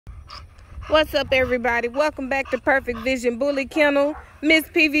What's up, everybody? Welcome back to Perfect Vision Bully Kennel. Miss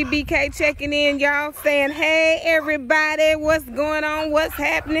PVBK checking in, y'all, saying, hey, everybody, what's going on? What's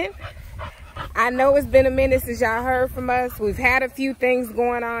happening? I know it's been a minute since y'all heard from us. We've had a few things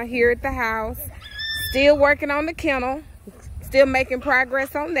going on here at the house. Still working on the kennel. Still making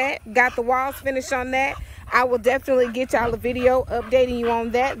progress on that. Got the walls finished on that. I will definitely get y'all a video updating you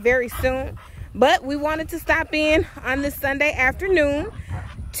on that very soon. But we wanted to stop in on this Sunday afternoon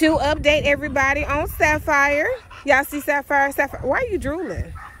to update everybody on Sapphire. Y'all see Sapphire? Sapphire, why are you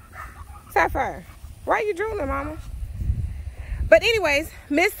drooling? Sapphire, why are you drooling, mama? But anyways,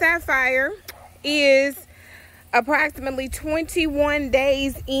 Miss Sapphire is approximately 21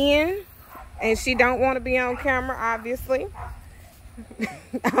 days in, and she don't want to be on camera, obviously.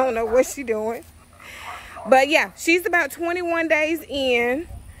 I don't know what she's doing. But yeah, she's about 21 days in,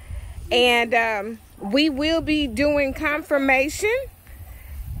 and we will be doing confirmation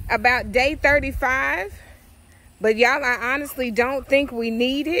about day 35, but y'all, I honestly don't think we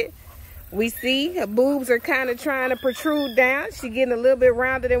need it. We see her boobs are kind of trying to protrude down. She getting a little bit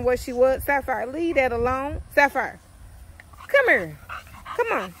rounder than what she was. Sapphire, leave that alone. Sapphire, come here.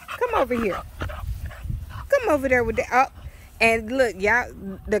 Come on, come over here. Come over there with that. Oh, and look, y'all,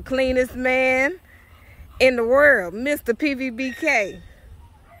 the cleanest man in the world, Mr. PVBK.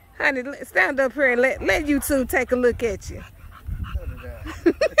 Honey, stand up here and let you two take a look at you.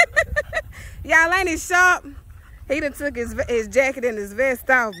 Y'all, ain't he sharp? He done took his jacket and his vest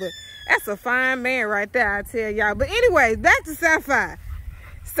off, but that's a fine man right there, I tell y'all. But anyways, back to Sapphire.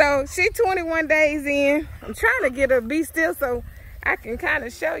 So she 21 days in. I'm trying to get her be still so I can kind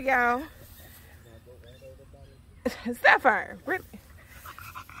of show y'all. Sapphire, really?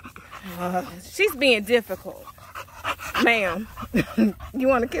 She's being difficult. Ma'am, you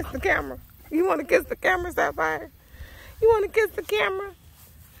want to kiss the camera? You want to kiss the camera, Sapphire? You want to kiss the camera?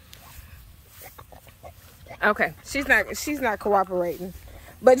 Okay, she's not cooperating.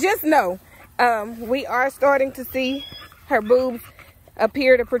 But just know, we are starting to see her boobs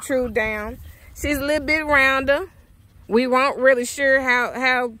appear to protrude down. She's a little bit rounder. We weren't really sure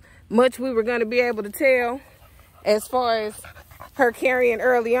how much we were going to be able to tell as far as her carrying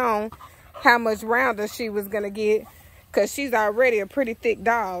early on, how much rounder she was going to get, because she's already a pretty thick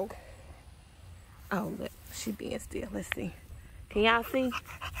dog. Oh, look, she being still. Let's see. Can y'all see?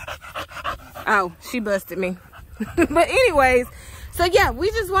 Oh, she busted me. But anyways, so yeah, we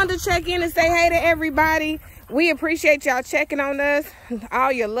just wanted to check in and say hey to everybody. We appreciate y'all checking on us,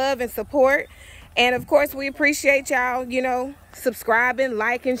 all your love and support. And of course, we appreciate y'all, you know, subscribing,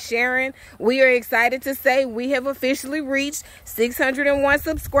 liking, sharing. We are excited to say we have officially reached 601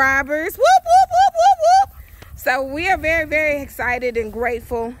 subscribers. Whoop, whoop, whoop, whoop, whoop. So we are very, very excited and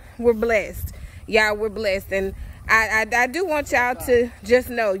grateful. We're blessed. Y'all, we're blessed. And I do want y'all to just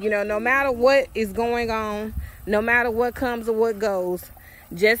know, you know, no matter what is going on, no matter what comes or what goes,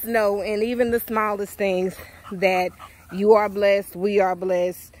 just know, and even the smallest things, that you are blessed, we are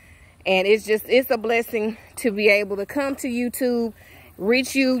blessed. And it's a blessing to be able to come to YouTube,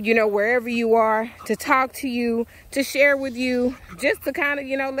 reach you, you know, wherever you are, to talk to you, to share with you, just to kind of,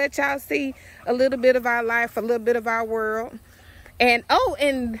 you know, let y'all see a little bit of our life, a little bit of our world. And, oh,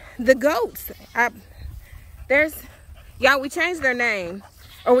 and the goats. Y'all, we changed their name,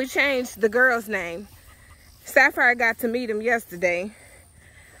 or we changed the girl's name. Sapphire got to meet him yesterday,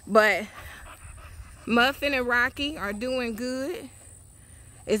 but Muffin and Rocky are doing good.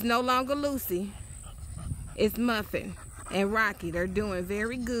 It's no longer Lucy. It's Muffin and Rocky. They're doing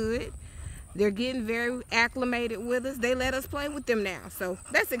very good. They're getting very acclimated with us. They let us play with them now, so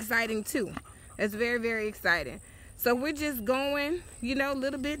that's exciting too. That's very, very exciting. So we're just going, you know, a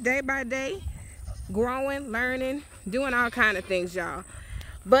little bit day by day, growing, learning, doing all kind of things, y'all.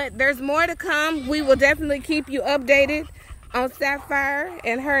 But there's more to come. We will definitely keep you updated on Sapphire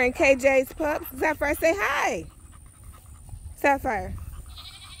and her and KJ's pups. Sapphire, say hi. Sapphire.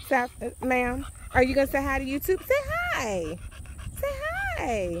 Ma'am, are you going to say hi to YouTube? Say hi. Say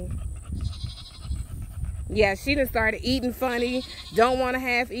hi. Yeah, she done started eating funny. Don't want to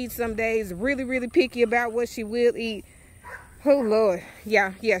half eat some days. Really, really picky about what she will eat. Oh, Lord.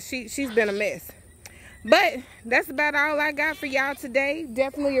 Yeah, she's been a mess. But that's about all I got for y'all today.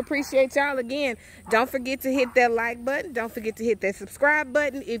 Definitely appreciate y'all. Again, don't forget to hit that like button. Don't forget to hit that subscribe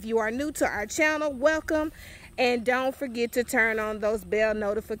button. If you are new to our channel, welcome. And don't forget to turn on those bell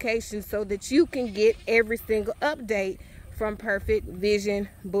notifications so that you can get every single update from Perfect Vision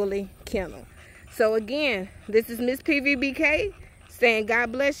Bully Kennel. So again, this is Miss PVBK saying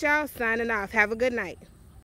God bless y'all, signing off. Have a good night.